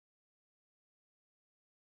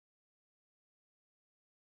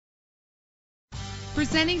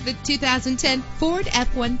Presenting the 2010 Ford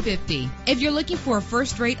F-150. If you're looking for a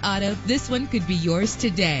first-rate auto, this one could be yours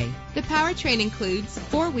today. The powertrain includes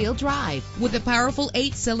four-wheel drive with a powerful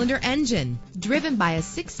 8-cylinder engine driven by a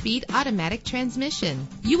 6-speed automatic transmission.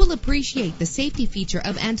 You will appreciate the safety feature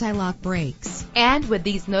of anti-lock brakes. And with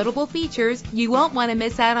these notable features, you won't want to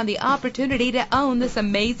miss out on the opportunity to own this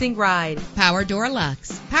amazing ride. Power door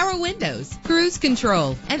locks, power windows, cruise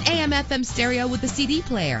control, an AM/FM stereo with a CD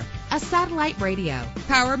player, a satellite radio,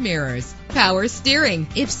 power mirrors, power steering.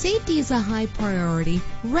 If safety is a high priority,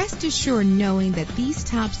 rest assured knowing that these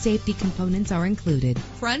top safety components are included.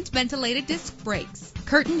 Front ventilated disc brakes,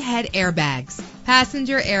 curtain head airbags,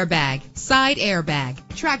 passenger airbag, side airbag,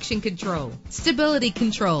 traction control, stability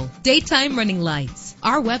control, daytime running lights.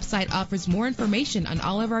 Our website offers more information on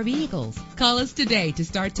all of our vehicles. Call us today to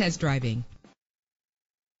start test driving.